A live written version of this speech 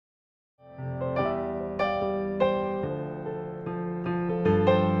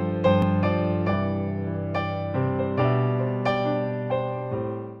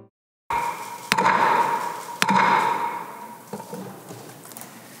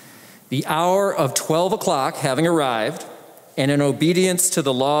The hour of 12 o'clock having arrived, and in obedience to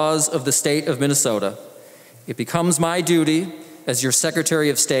the laws of the state of Minnesota, it becomes my duty as your Secretary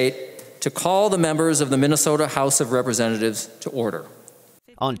of State to call the members of the Minnesota House of Representatives to order.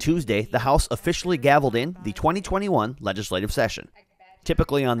 On Tuesday, the House officially gavelled in the 2021 legislative session.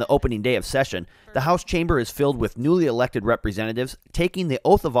 Typically on the opening day of session, the House chamber is filled with newly elected representatives taking the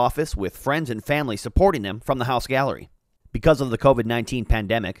oath of office with friends and family supporting them from the House gallery. Because of the COVID-19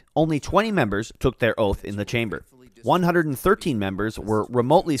 pandemic, only 20 members took their oath in the chamber. 113 members were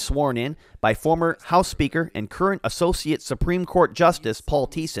remotely sworn in by former House Speaker and current Associate Supreme Court Justice Paul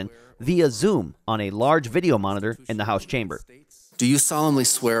Thiessen via Zoom on a large video monitor in the House chamber. Do you solemnly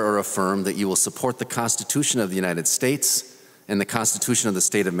swear or affirm that you will support the Constitution of the United States and the Constitution of the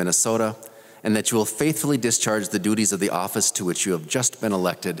State of Minnesota, and that you will faithfully discharge the duties of the office to which you have just been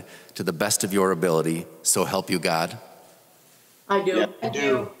elected to the best of your ability, so help you God? I do. Yeah, I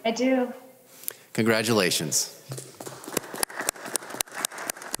do. I do. Congratulations.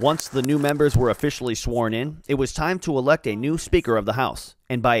 Once the new members were officially sworn in, it was time to elect a new Speaker of the House.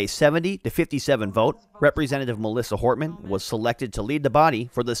 And by a 70-57 vote, Representative Melissa Hortman was selected to lead the body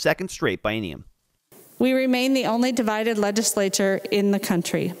for the second straight biennium. We remain the only divided legislature in the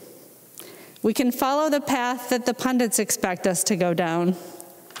country. We can follow the path that the pundits expect us to go down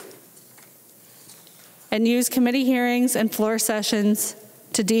and use committee hearings and floor sessions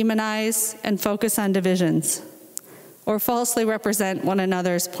to demonize and focus on divisions, or falsely represent one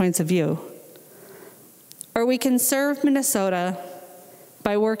another's points of view. Or we can serve Minnesota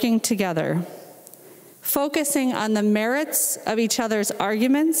by working together, focusing on the merits of each other's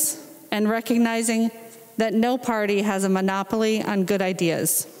arguments and recognizing that no party has a monopoly on good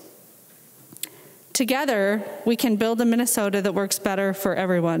ideas. Together, we can build a Minnesota that works better for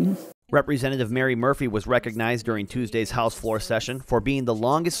everyone. Representative Mary Murphy was recognized during Tuesday's House floor session for being the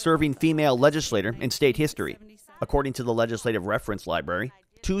longest-serving female legislator in state history. According to the Legislative Reference Library,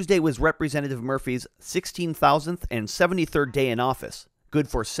 Tuesday was Representative Murphy's 16,000th and 73rd day in office, good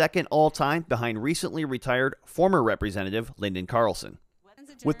for second all-time behind recently retired former Representative Lyndon Carlson.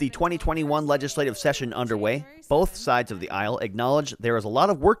 With the 2021 legislative session underway, both sides of the aisle acknowledge there is a lot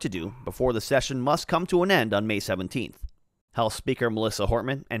of work to do before the session must come to an end on May 17th. House Speaker Melissa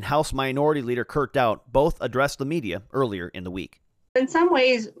Hortman and House Minority Leader Kurt Daudt both addressed the media earlier in the week. In some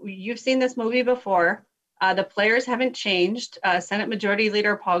ways, you've seen this movie before. The players haven't changed. Senate Majority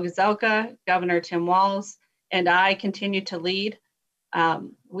Leader Paul Gazelka, Governor Tim Walz, and I continue to lead.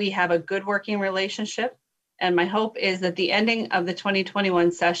 We have a good working relationship, and my hope is that the ending of the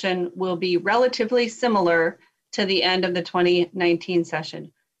 2021 session will be relatively similar to the end of the 2019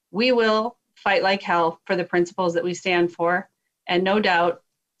 session. We will fight like hell for the principles that we stand for, and no doubt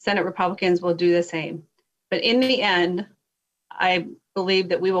Senate Republicans will do the same. But in the end, I believe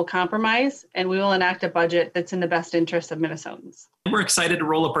that we will compromise and we will enact a budget that's in the best interest of Minnesotans. We're excited to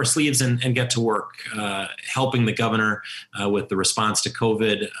roll up our sleeves and get to work, helping the governor with the response to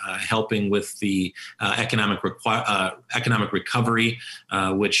COVID, helping with the economic recovery,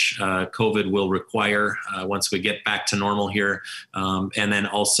 which COVID will require once we get back to normal here, and then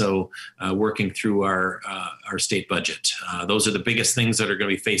also working through our state budget. Those are the biggest things that are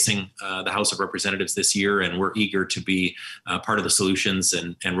going to be facing the House of Representatives this year, and we're eager to be part of the solutions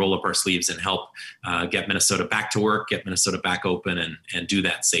and roll up our sleeves and help get Minnesota back to work, get Minnesota back open, and do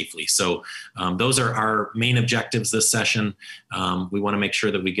that safely. So those are our main objectives this session. We want to make sure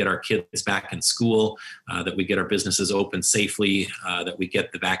that we get our kids back in school, that we get our businesses open safely, that we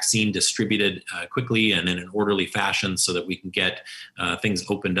get the vaccine distributed quickly and in an orderly fashion so that we can get things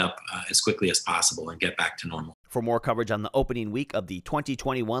opened up as quickly as possible and get back to normal. For more coverage on the opening week of the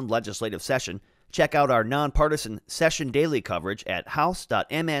 2021 legislative session, check out our nonpartisan Session Daily coverage at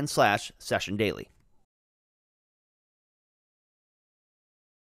house.mn/sessiondaily.